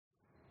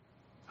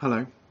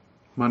Hello,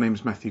 my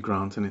name's Matthew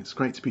Grant, and it's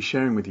great to be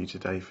sharing with you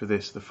today for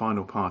this, the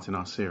final part in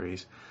our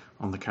series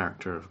on the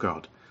character of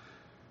God.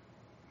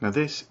 Now,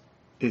 this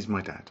is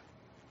my dad.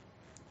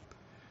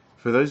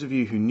 For those of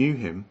you who knew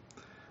him,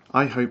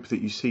 I hope that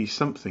you see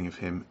something of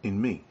him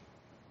in me.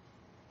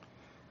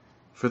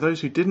 For those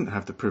who didn't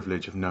have the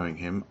privilege of knowing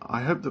him,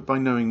 I hope that by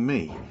knowing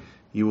me,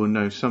 you will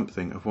know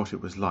something of what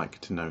it was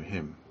like to know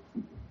him.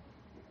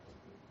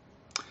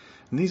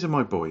 And these are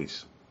my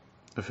boys,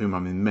 of whom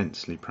I'm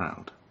immensely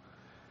proud.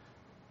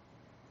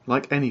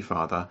 Like any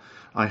father,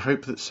 I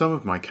hope that some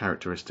of my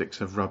characteristics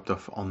have rubbed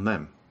off on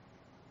them.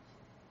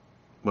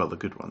 Well, the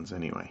good ones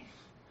anyway.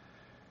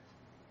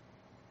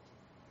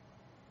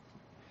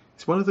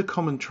 It's one of the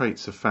common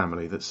traits of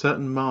family that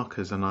certain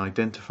markers and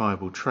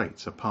identifiable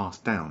traits are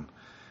passed down.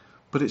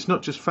 But it's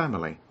not just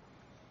family.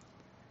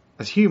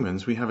 As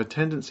humans, we have a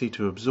tendency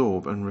to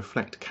absorb and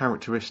reflect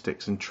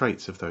characteristics and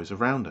traits of those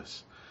around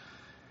us.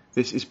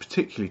 This is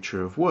particularly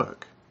true of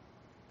work.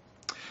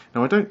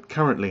 Now, I don't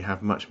currently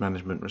have much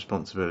management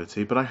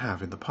responsibility, but I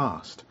have in the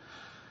past.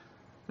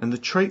 And the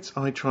traits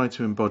I try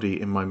to embody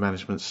in my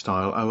management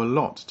style owe a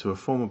lot to a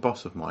former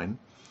boss of mine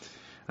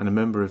and a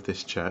member of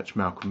this church,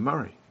 Malcolm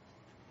Murray.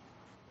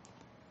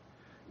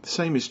 The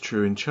same is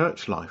true in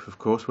church life, of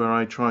course, where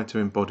I try to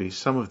embody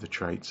some of the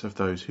traits of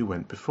those who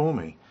went before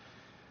me,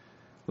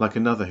 like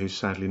another who's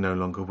sadly no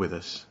longer with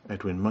us,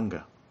 Edwin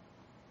Munger.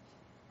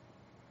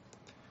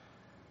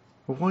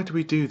 Well, why do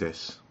we do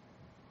this?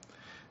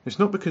 It's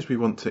not because we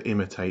want to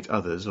imitate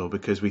others or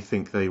because we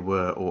think they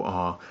were or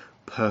are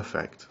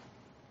perfect,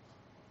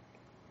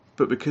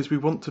 but because we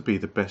want to be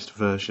the best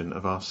version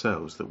of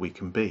ourselves that we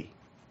can be.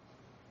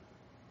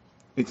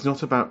 It's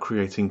not about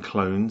creating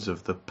clones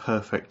of the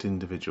perfect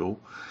individual,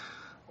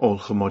 all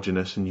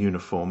homogeneous and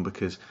uniform,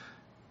 because,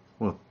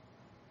 well,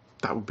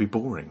 that would be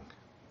boring.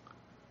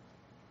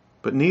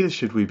 But neither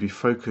should we be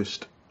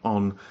focused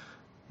on,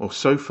 or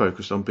so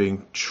focused on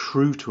being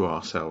true to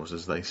ourselves,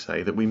 as they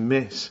say, that we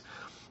miss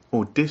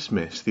or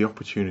dismiss the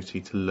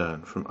opportunity to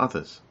learn from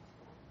others.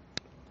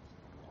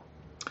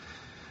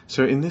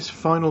 So in this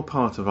final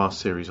part of our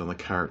series on the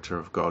character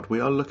of God, we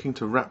are looking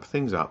to wrap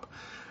things up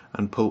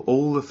and pull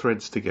all the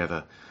threads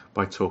together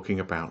by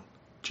talking about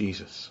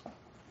Jesus.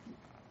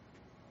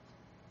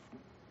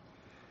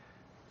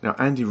 Now,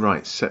 Andy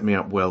Wright set me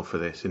up well for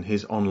this in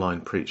his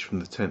online preach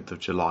from the 10th of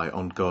July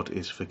on God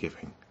is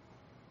Forgiving.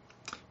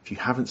 If you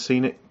haven't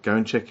seen it, go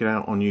and check it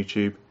out on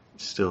YouTube.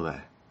 It's still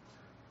there.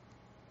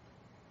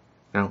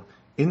 Now,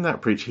 in that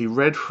preach, he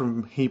read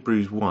from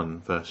Hebrews 1,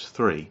 verse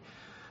 3,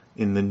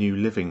 in the New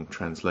Living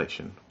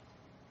Translation,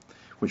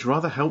 which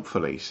rather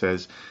helpfully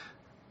says,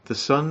 "The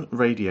Son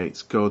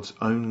radiates God's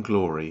own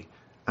glory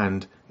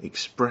and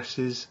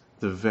expresses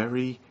the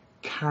very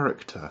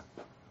character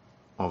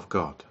of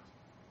God."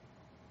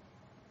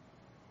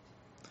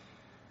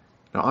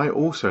 Now, I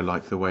also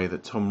like the way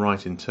that Tom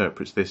Wright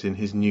interprets this in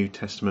his New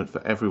Testament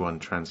for Everyone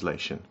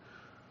translation.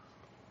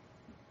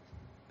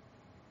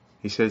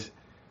 He says,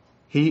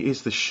 "He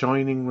is the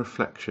shining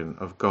reflection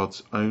of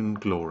God's own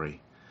glory,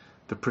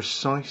 the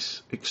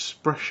precise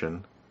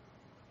expression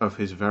of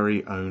his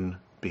very own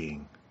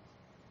being."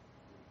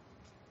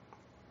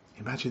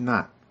 Imagine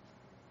that,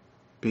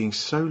 being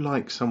so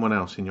like someone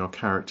else in your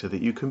character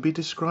that you can be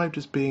described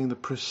as being the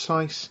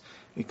precise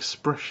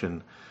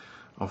expression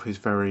of his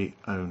very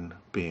own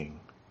being.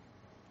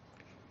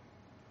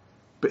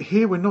 But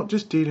here we're not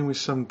just dealing with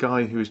some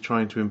guy who is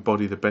trying to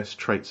embody the best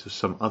traits of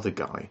some other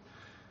guy.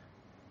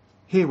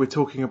 Here we're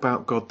talking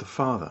about God the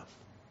Father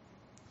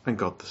and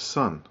God the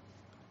Son.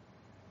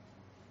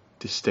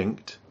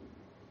 Distinct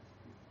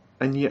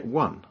and yet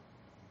one.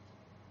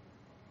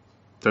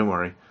 Don't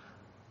worry,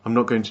 I'm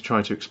not going to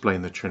try to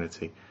explain the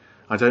Trinity.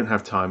 I don't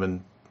have time,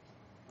 and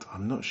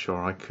I'm not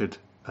sure I could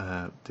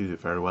do it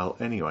very well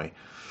anyway.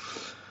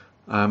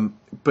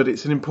 But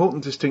it's an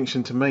important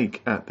distinction to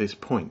make at this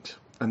point.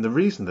 And the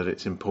reason that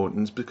it's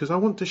important is because I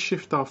want to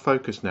shift our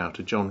focus now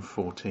to John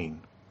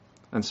 14,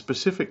 and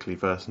specifically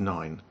verse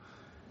 9.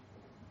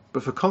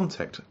 But for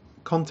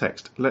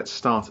context, let's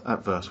start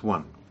at verse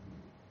 1.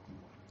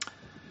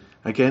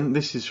 Again,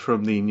 this is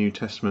from the New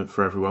Testament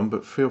for Everyone,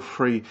 but feel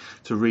free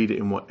to read it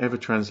in whatever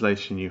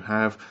translation you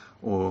have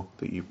or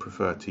that you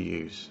prefer to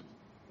use.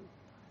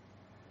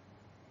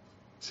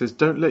 It says,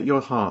 "Don't let your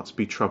hearts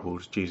be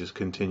troubled," Jesus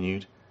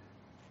continued.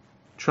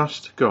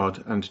 "Trust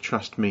God and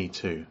trust me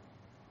too.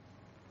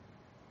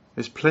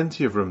 There's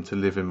plenty of room to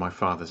live in my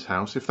Father's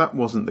house. If that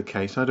wasn't the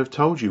case, I'd have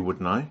told you,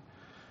 wouldn't I?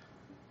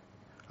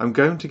 I'm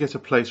going to get a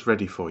place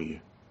ready for you.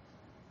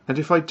 And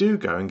if I do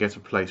go and get a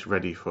place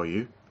ready for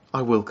you,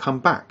 I will come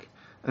back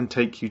and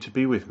take you to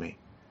be with me,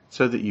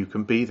 so that you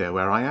can be there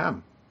where I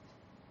am.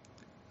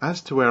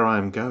 As to where I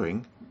am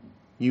going,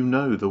 you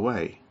know the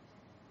way."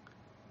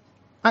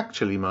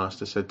 "Actually,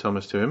 Master," said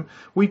Thomas to him,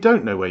 "we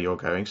don't know where you're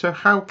going, so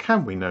how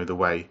can we know the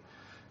way?"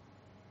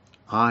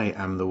 "I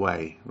am the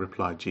way,"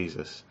 replied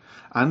Jesus,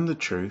 "and the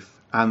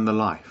truth and the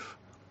life.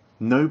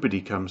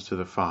 Nobody comes to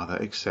the Father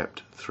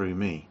except through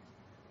me.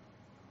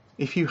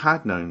 If you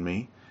had known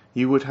me,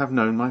 you would have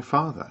known my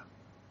Father.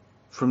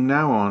 From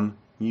now on,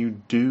 You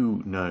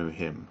do know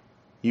him.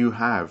 You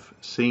have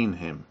seen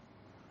him.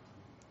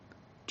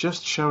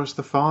 Just show us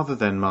the Father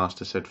then,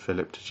 Master, said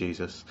Philip to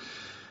Jesus,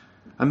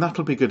 and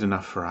that'll be good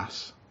enough for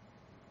us.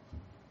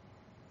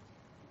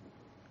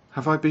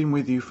 Have I been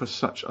with you for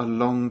such a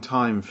long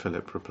time,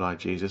 Philip, replied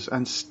Jesus,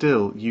 and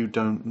still you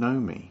don't know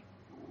me?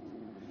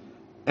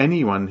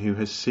 Anyone who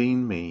has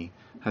seen me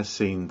has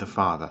seen the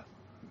Father.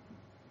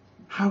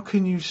 How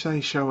can you say,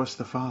 show us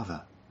the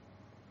Father?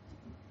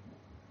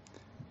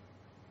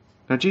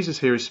 Now Jesus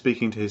here is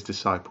speaking to his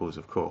disciples,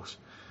 of course,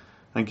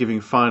 and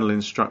giving final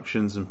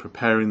instructions and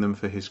preparing them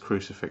for his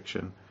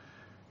crucifixion.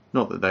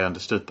 Not that they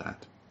understood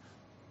that.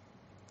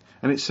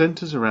 And it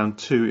centres around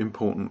two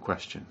important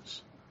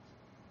questions.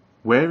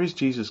 Where is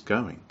Jesus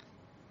going?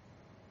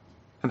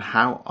 And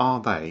how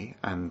are they,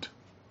 and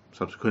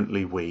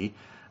subsequently we,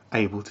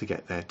 able to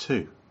get there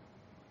too?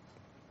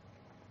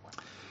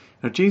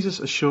 Now Jesus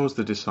assures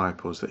the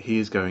disciples that he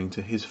is going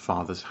to his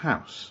Father's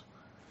house,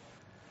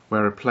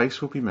 where a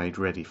place will be made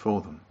ready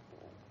for them.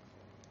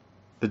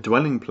 The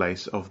dwelling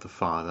place of the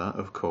Father,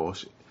 of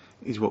course,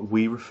 is what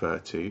we refer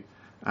to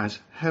as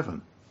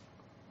heaven.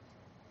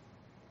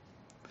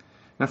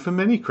 Now, for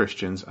many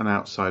Christians and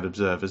outside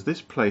observers,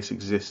 this place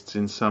exists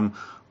in some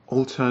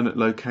alternate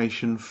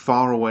location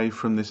far away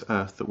from this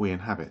earth that we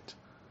inhabit.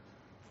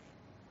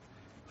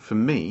 For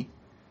me,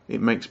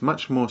 it makes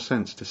much more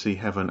sense to see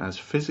heaven as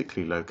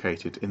physically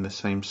located in the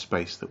same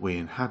space that we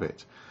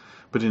inhabit,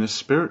 but in a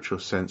spiritual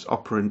sense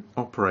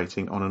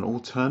operating on an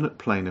alternate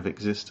plane of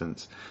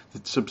existence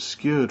that's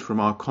obscured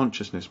from our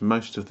consciousness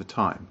most of the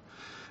time,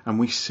 and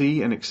we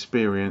see and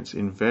experience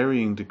in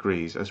varying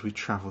degrees as we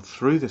travel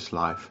through this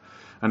life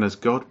and as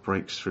God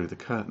breaks through the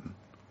curtain.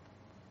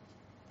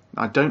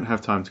 I don't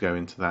have time to go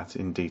into that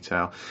in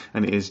detail,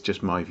 and it is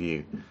just my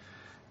view,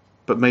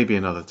 but maybe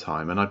another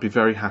time, and I'd be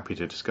very happy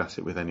to discuss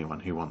it with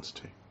anyone who wants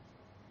to.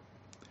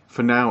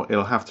 For now,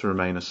 it'll have to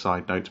remain a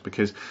side note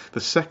because the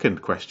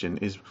second question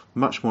is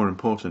much more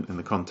important in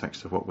the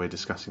context of what we're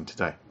discussing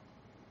today.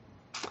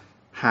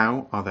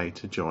 How are they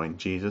to join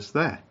Jesus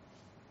there?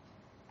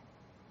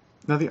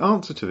 Now, the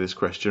answer to this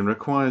question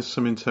requires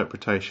some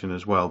interpretation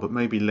as well, but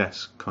maybe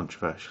less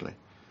controversially.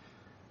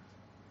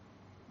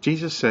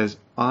 Jesus says,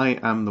 I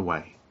am the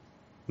way.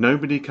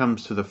 Nobody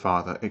comes to the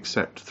Father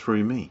except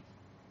through me.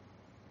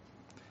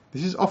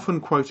 This is often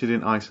quoted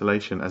in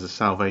isolation as a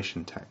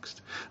salvation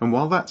text, and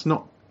while that's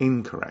not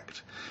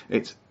incorrect,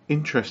 it's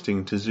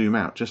interesting to zoom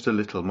out just a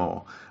little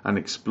more and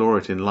explore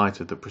it in light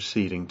of the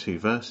preceding two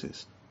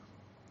verses.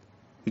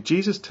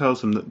 Jesus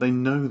tells them that they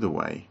know the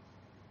way,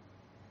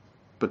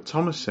 but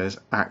Thomas says,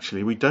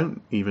 actually, we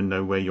don't even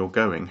know where you're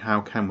going.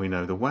 How can we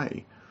know the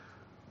way?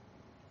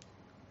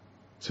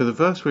 So the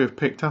verse we have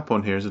picked up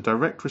on here is a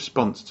direct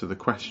response to the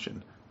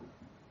question.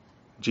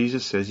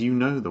 Jesus says, you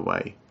know the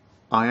way,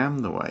 I am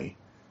the way,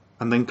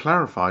 and then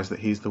clarifies that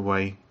he's the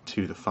way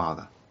to the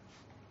Father.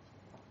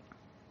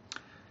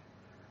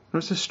 Now,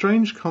 it's a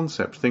strange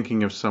concept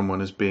thinking of someone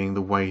as being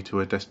the way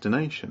to a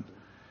destination.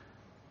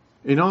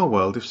 In our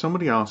world, if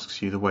somebody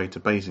asks you the way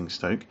to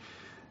Basingstoke,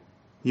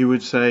 you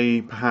would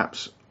say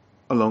perhaps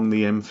along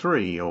the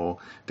M3 or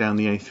down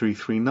the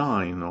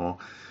A339 or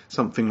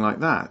something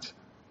like that.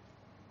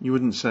 You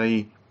wouldn't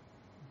say,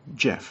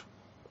 Jeff.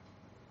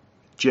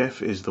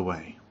 Jeff is the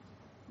way.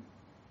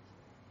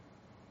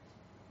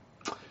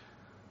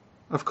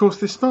 Of course,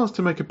 this starts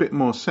to make a bit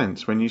more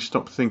sense when you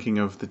stop thinking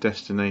of the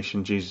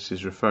destination Jesus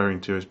is referring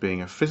to as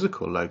being a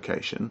physical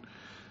location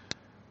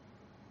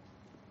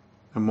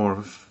and more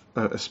of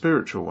a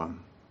spiritual one.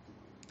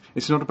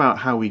 It's not about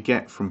how we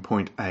get from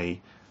point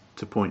A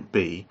to point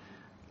B,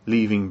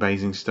 leaving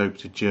Basingstoke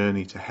to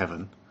journey to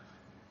heaven.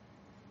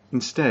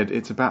 Instead,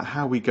 it's about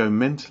how we go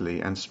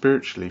mentally and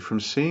spiritually from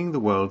seeing the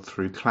world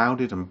through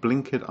clouded and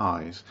blinkered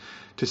eyes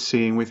to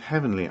seeing with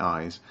heavenly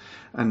eyes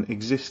and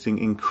existing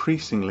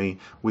increasingly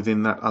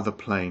within that other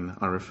plane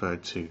I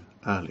referred to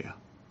earlier.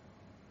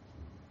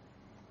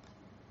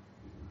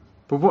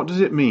 But what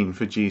does it mean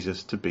for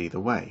Jesus to be the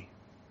way?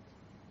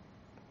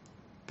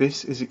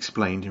 This is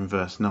explained in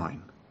verse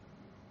 9,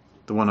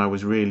 the one I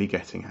was really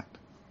getting at.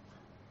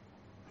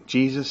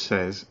 Jesus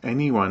says,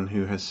 anyone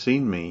who has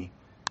seen me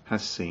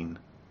has seen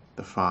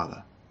the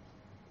Father.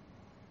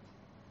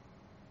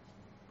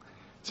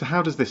 So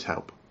how does this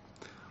help?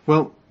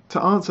 Well,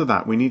 to answer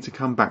that, we need to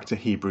come back to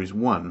Hebrews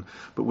 1,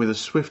 but with a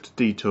swift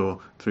detour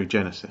through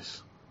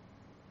Genesis.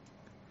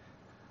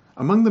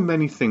 Among the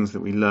many things that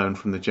we learn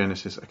from the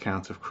Genesis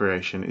account of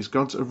creation is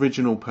God's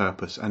original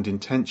purpose and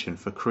intention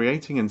for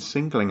creating and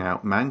singling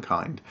out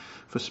mankind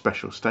for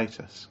special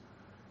status.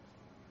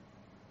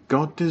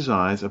 God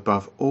desires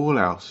above all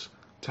else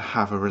to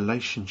have a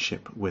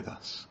relationship with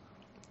us,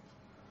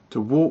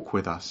 to walk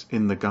with us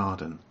in the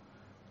garden,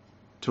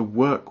 to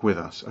work with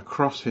us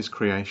across his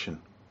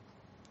creation.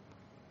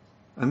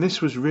 And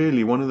this was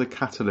really one of the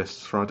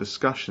catalysts for our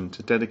discussion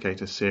to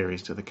dedicate a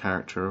series to the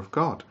character of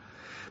God.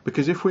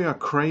 Because if we are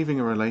craving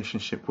a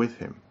relationship with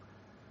him,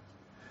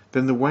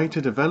 then the way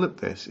to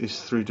develop this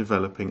is through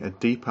developing a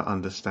deeper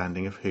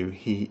understanding of who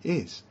he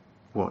is,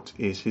 what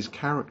is his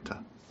character.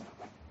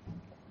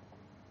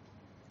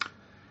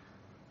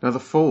 Now, the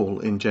fall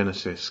in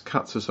Genesis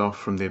cuts us off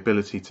from the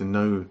ability to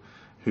know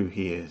who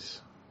he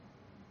is.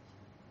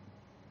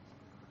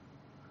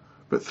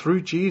 But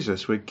through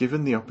Jesus, we're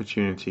given the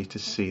opportunity to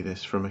see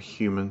this from a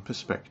human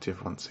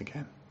perspective once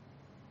again.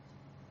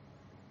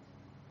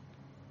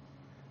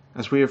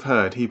 As we have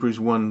heard, Hebrews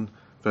 1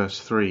 verse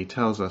 3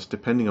 tells us,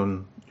 depending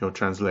on your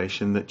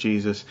translation, that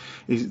Jesus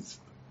is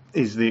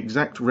the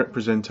exact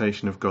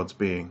representation of God's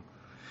being,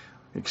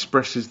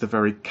 expresses the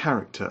very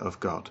character of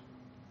God,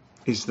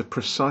 is the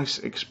precise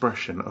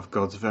expression of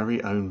God's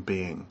very own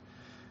being,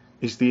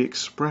 is the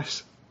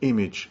express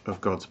image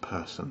of God's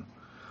person,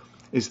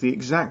 is the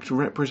exact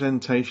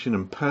representation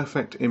and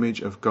perfect image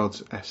of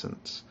God's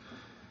essence,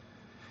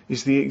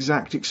 is the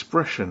exact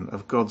expression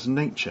of God's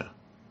nature,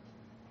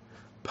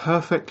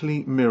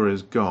 perfectly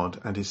mirrors God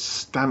and is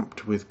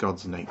stamped with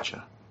God's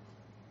nature,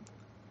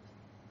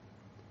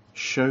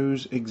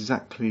 shows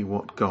exactly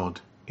what God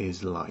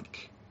is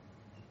like,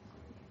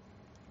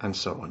 and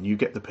so on. You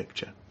get the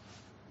picture.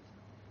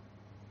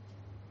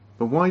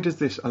 But why does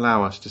this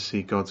allow us to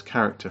see God's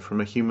character from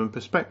a human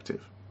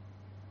perspective?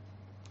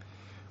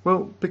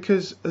 Well,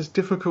 because as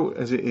difficult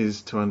as it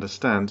is to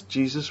understand,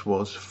 Jesus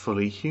was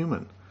fully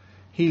human.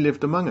 He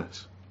lived among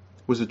us,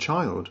 was a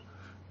child,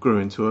 grew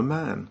into a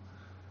man,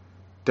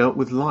 dealt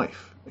with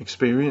life,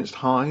 experienced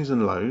highs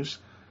and lows,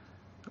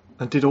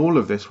 and did all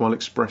of this while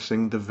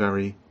expressing the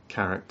very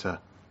character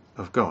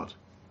of God.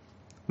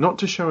 Not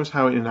to show us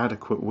how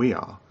inadequate we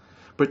are,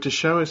 but to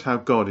show us how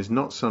God is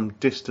not some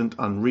distant,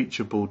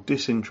 unreachable,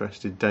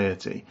 disinterested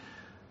deity,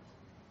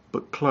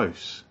 but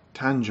close,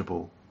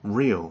 tangible,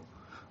 real,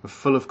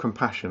 full of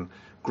compassion,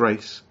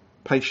 grace,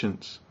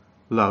 patience,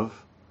 love,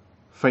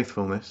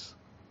 faithfulness,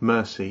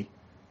 mercy,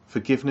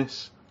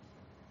 forgiveness,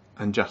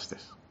 and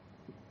justice.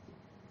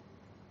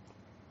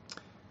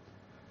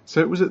 So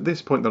it was at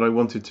this point that I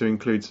wanted to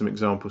include some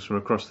examples from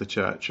across the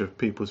church of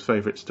people's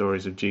favourite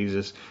stories of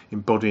Jesus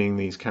embodying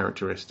these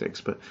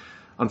characteristics, but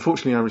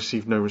unfortunately I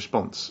received no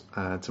response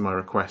to my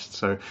request,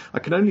 so I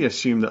can only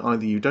assume that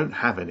either you don't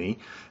have any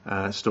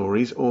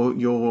stories or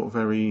you're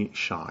very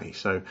shy.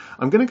 So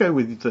I'm going to go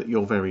with that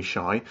you're very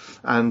shy,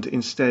 and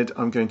instead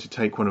I'm going to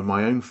take one of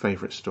my own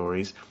favourite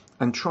stories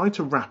and try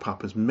to wrap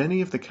up as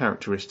many of the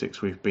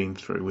characteristics we've been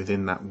through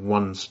within that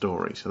one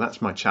story. So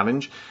that's my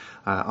challenge.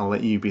 I'll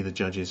let you be the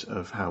judges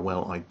of how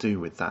well I do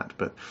with that.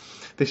 But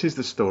this is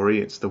the story.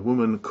 It's the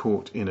woman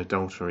caught in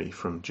adultery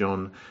from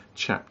John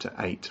chapter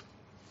 8.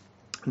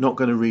 Not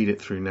going to read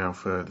it through now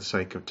for the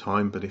sake of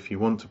time, but if you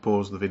want to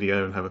pause the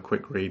video and have a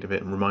quick read of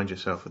it and remind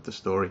yourself of the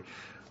story,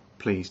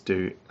 please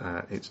do.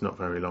 It's not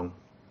very long,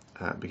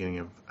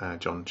 beginning of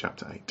John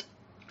chapter 8.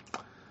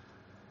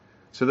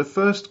 So the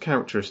first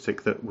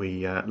characteristic that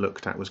we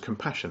looked at was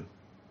compassion.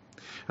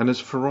 And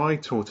as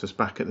Farai taught us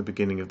back at the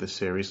beginning of the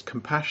series,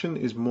 compassion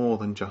is more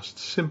than just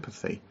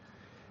sympathy.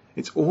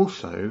 It's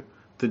also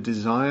the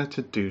desire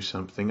to do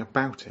something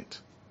about it.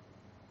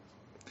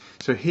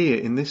 So here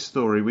in this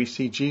story we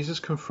see Jesus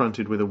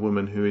confronted with a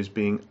woman who is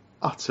being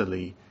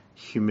utterly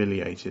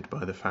humiliated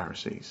by the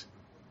Pharisees.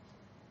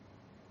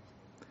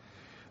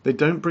 They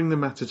don't bring the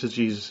matter to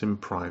Jesus in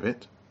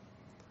private,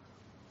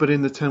 but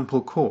in the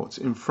temple courts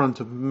in front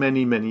of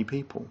many, many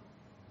people.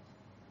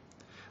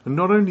 And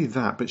not only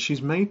that, but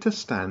she's made to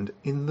stand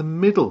in the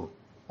middle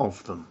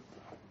of them,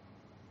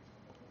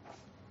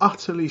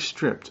 utterly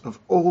stripped of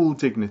all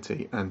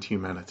dignity and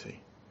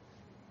humanity.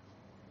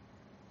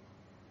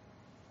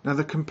 Now,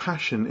 the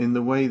compassion in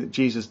the way that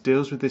Jesus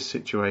deals with this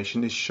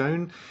situation is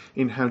shown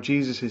in how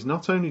Jesus is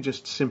not only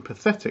just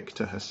sympathetic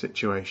to her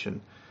situation,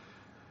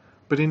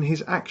 but in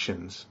his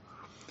actions,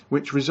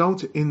 which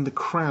result in the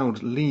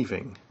crowd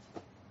leaving,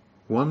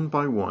 one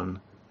by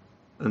one,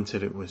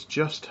 until it was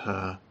just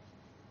her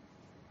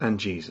and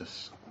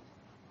Jesus.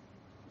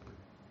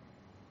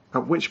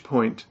 At which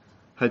point,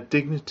 her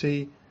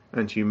dignity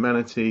and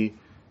humanity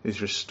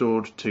is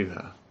restored to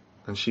her,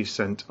 and she's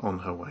sent on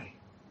her way.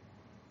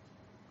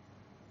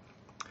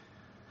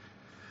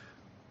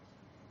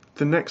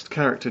 The next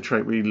character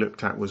trait we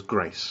looked at was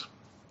grace,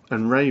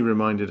 and Ray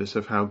reminded us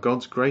of how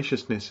God's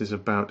graciousness is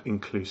about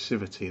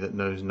inclusivity that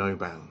knows no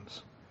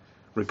bounds,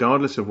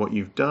 regardless of what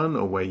you've done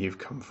or where you've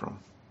come from.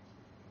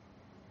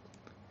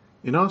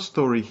 In our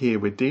story here,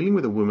 we're dealing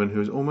with a woman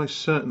who almost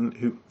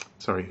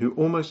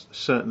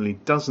certainly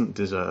doesn't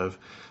deserve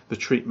the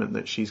treatment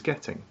that she's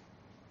getting,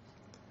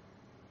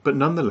 but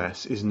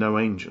nonetheless is no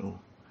angel,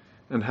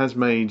 and has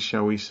made,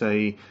 shall we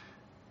say,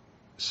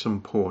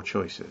 some poor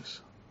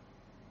choices.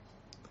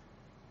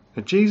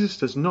 Now, Jesus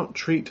does not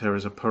treat her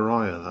as a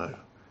pariah, though.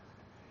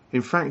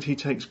 In fact, he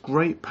takes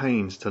great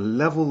pains to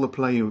level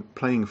the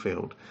playing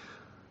field,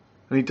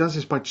 and he does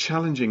this by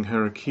challenging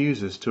her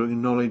accusers to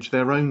acknowledge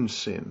their own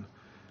sin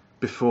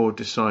before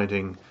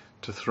deciding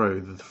to throw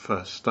the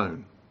first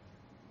stone.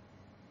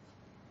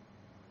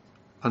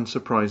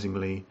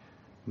 Unsurprisingly,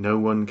 no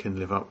one can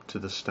live up to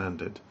the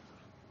standard.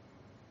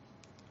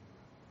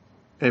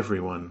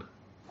 Everyone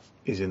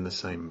is in the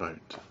same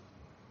boat.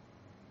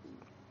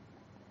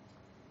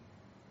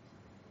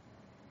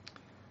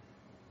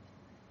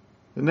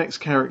 The next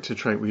character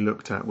trait we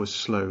looked at was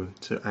slow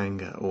to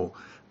anger, or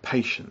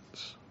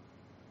patience.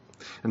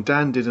 And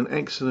Dan did an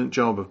excellent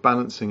job of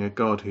balancing a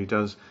God who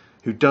does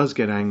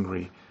get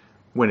angry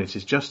when it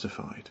is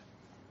justified,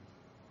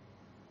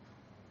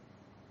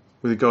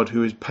 with a God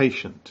who is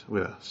patient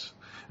with us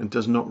and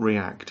does not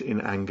react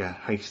in anger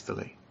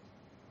hastily.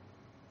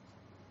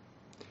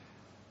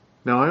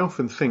 Now, I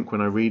often think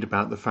when I read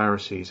about the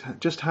Pharisees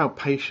just how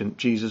patient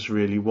Jesus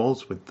really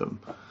was with them.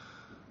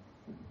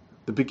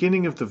 The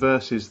beginning of the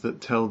verses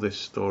that tell this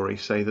story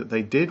say that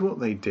they did what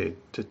they did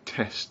to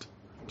test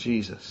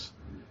Jesus,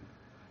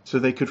 so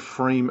they could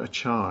frame a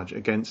charge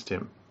against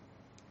him.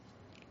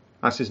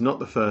 This is not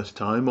the first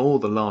time or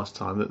the last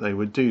time that they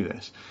would do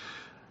this.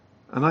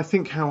 And I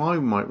think how I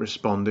might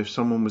respond if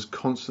someone was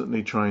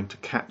constantly trying to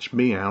catch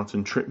me out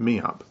and trip me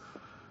up.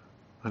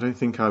 I don't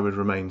think I would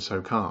remain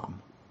so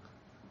calm.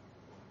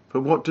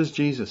 But what does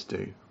Jesus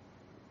do?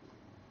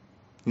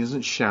 He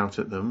doesn't shout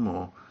at them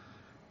or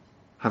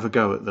have a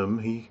go at them.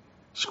 He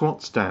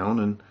squats down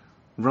and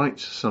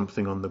writes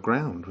something on the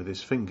ground with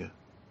his finger.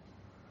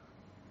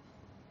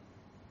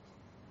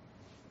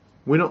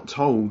 We're not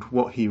told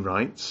what he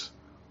writes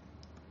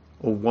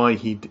or why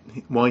he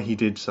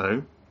did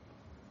so.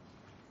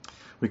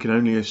 We can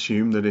only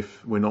assume that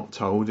if we're not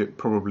told, it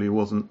probably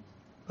wasn't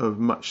of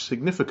much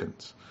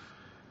significance.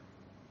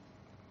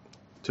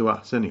 To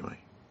us, anyway.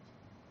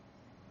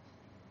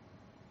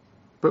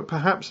 But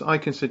perhaps I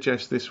can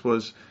suggest this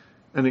was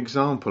an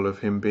example of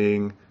him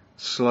being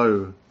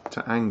slow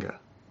to anger,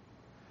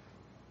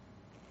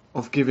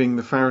 of giving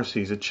the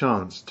Pharisees a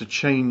chance to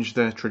change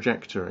their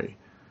trajectory,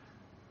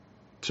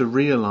 to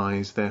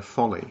realise their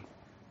folly,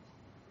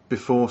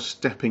 before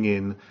stepping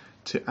in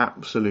to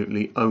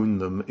absolutely own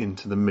them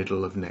into the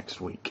middle of next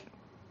week.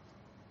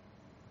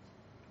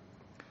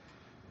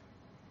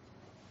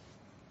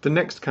 The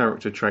next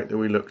character trait that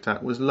we looked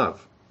at was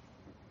love.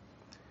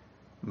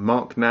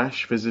 Mark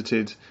Nash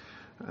visited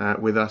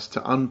with us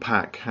to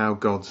unpack how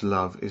God's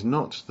love is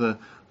not the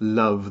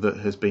love that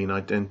has been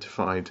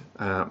identified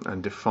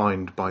and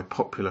defined by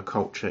popular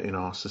culture in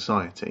our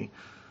society.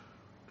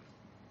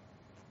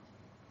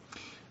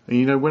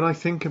 And when I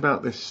think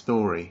about this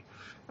story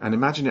and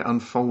imagine it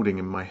unfolding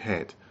in my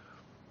head,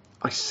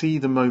 I see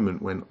the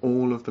moment when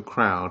all of the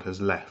crowd has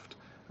left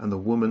and the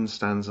woman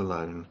stands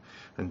alone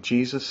and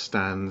Jesus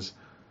stands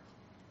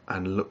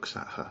and looks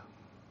at her.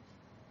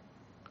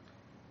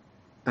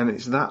 And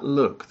it's that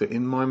look that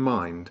in my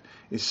mind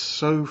is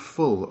so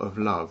full of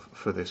love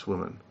for this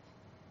woman.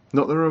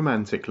 Not the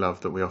romantic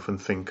love that we often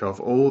think of,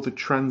 or the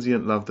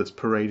transient love that's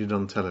paraded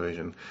on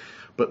television,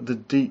 but the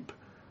deep,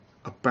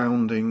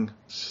 abounding,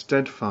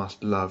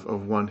 steadfast love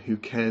of one who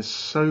cares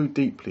so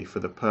deeply for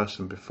the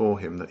person before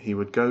him that he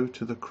would go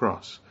to the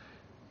cross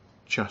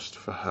just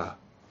for her.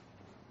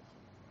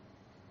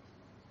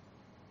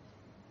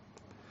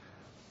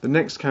 The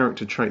next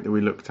character trait that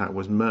we looked at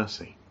was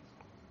mercy.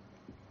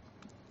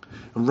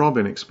 And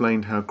Robin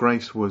explained how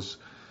grace was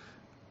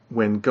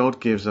when God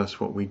gives us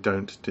what we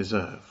don't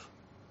deserve.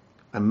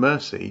 And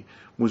mercy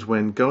was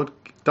when God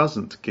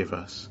doesn't give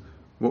us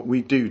what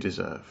we do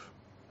deserve.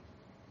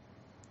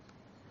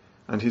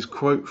 And his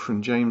quote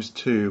from James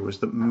 2 was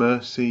that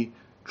mercy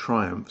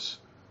triumphs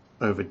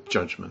over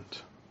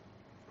judgment.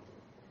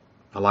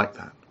 I like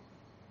that.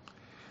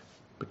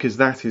 Because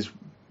that is,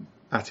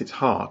 at its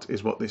heart,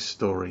 is what this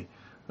story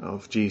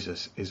of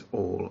Jesus is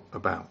all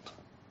about.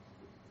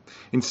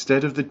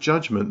 Instead of the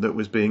judgment that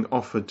was being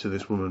offered to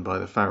this woman by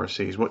the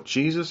Pharisees, what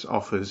Jesus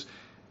offers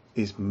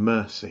is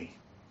mercy.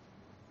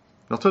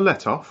 Not a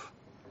let-off,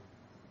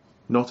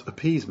 not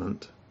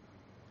appeasement,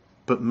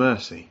 but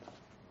mercy.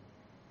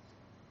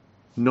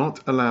 Not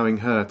allowing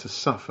her to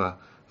suffer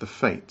the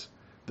fate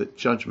that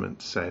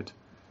judgment said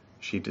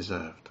she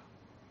deserved.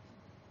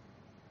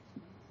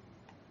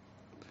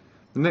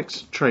 The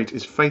next trait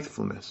is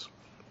faithfulness.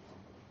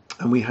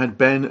 And we had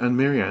Ben and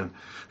Miriam,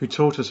 who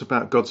taught us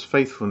about God's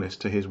faithfulness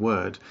to his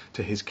word,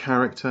 to his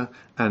character,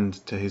 and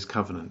to his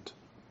covenant.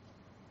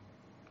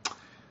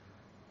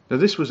 Now,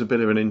 this was a bit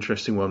of an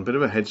interesting one, bit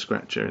of a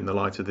head-scratcher in the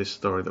light of this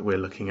story that we're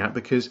looking at,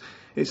 because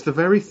it's the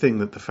very thing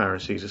that the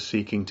Pharisees are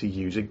seeking to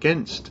use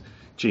against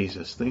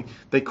Jesus.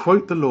 They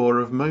quote the law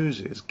of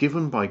Moses,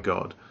 given by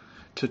God,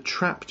 to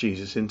trap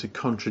Jesus into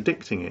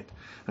contradicting it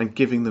and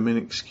giving them an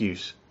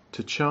excuse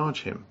to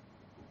charge him.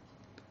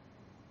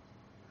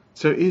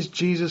 So is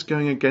Jesus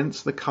going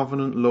against the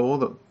covenant law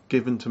that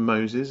given to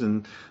Moses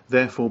and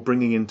therefore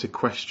bringing into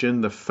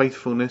question the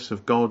faithfulness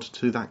of God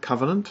to that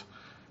covenant?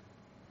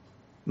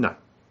 No,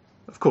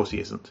 of course he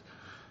isn't.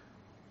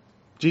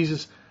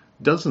 Jesus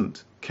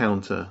doesn't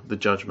counter the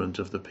judgment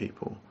of the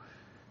people.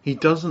 He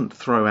doesn't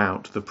throw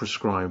out the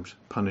prescribed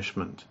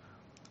punishment.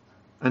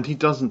 And he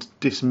doesn't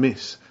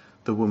dismiss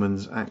the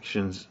woman's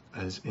actions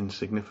as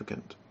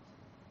insignificant.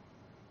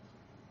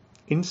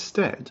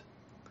 Instead,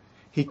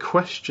 he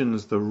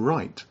questions the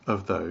right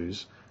of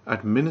those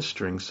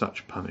administering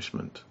such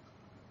punishment.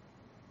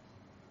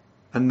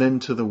 And then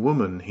to the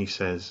woman he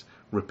says,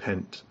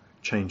 repent,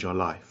 change your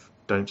life,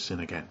 don't sin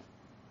again.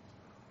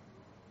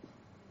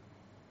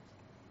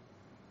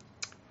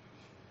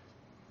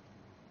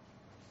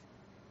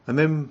 And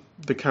then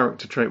the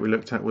character trait we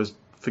looked at was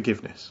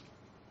forgiveness.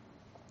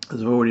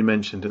 As I've already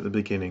mentioned at the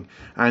beginning,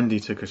 Andy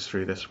took us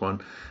through this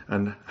one,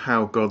 and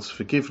how God's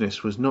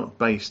forgiveness was not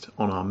based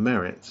on our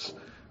merits,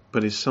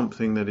 but is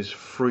something that is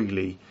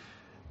freely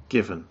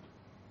given.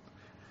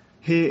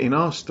 Here in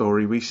our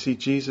story, we see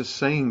Jesus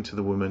saying to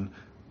the woman,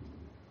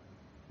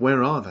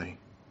 "Where are they?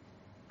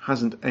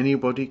 Hasn't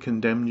anybody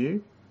condemned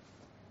you?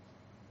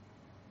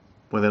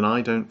 Well, then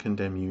I don't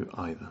condemn you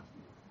either."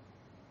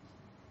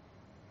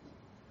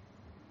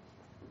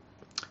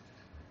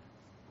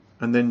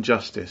 And then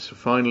justice.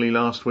 Finally,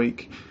 last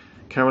week,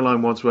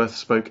 Caroline Wadsworth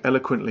spoke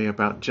eloquently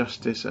about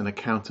justice and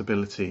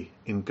accountability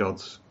in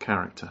God's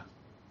character.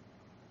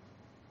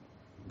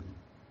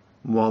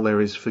 While there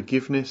is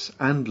forgiveness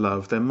and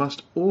love, there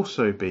must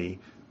also be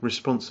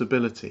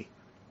responsibility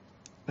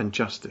and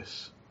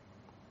justice.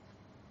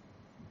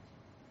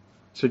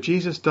 So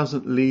Jesus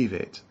doesn't leave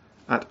it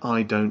at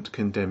 "I don't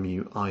condemn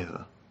you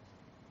either."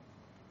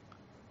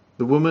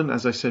 The woman,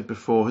 as I said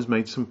before, has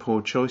made some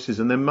poor choices,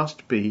 and there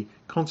must be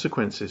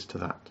consequences to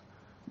that.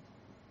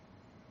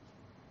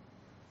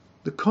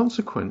 The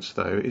consequence,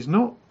 though, is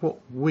not what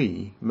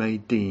we may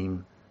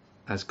deem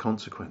as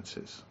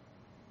consequences.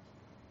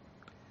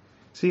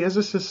 See, as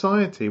a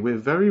society, we're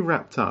very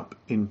wrapped up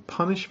in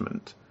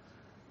punishment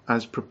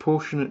as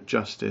proportionate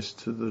justice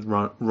to the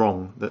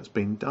wrong that's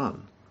been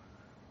done.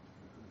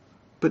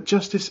 But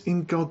justice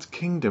in God's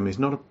kingdom is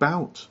not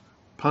about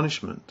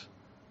punishment.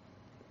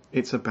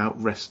 It's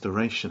about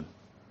restoration.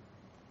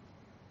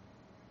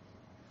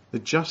 The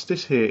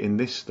justice here in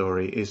this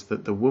story is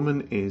that the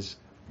woman is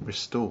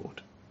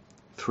restored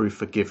through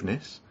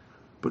forgiveness,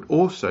 but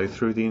also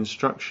through the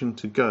instruction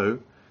to go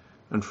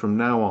and from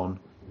now on,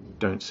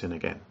 don't sin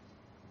again.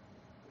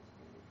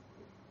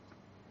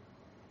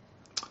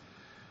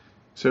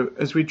 So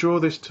as we draw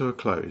this to a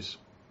close,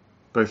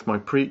 both my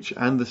preach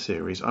and the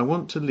series, I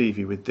want to leave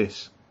you with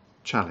this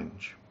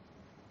challenge.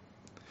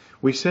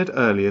 We said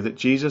earlier that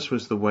Jesus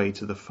was the way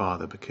to the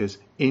Father because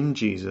in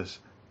Jesus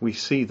we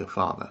see the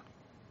Father.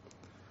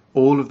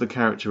 All of the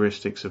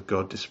characteristics of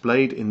God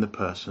displayed in the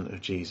person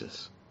of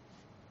Jesus.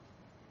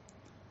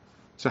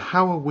 So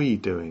how are we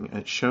doing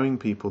at showing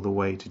people the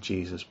way to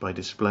Jesus by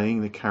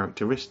displaying the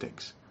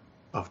characteristics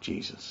of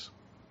Jesus?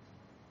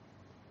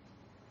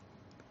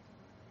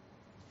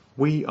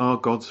 We are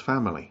God's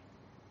family.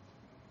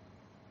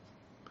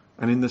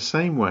 And in the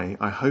same way,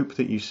 I hope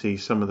that you see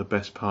some of the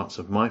best parts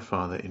of my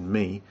Father in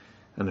me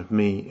and of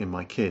me in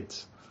my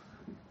kids.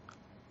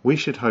 We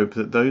should hope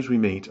that those we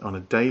meet on a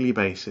daily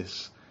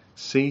basis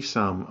see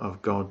some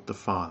of God the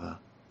Father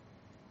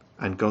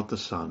and God the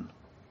Son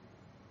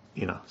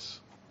in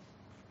us.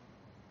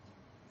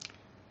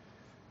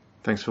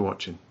 Thanks for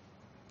watching.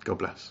 God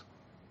bless.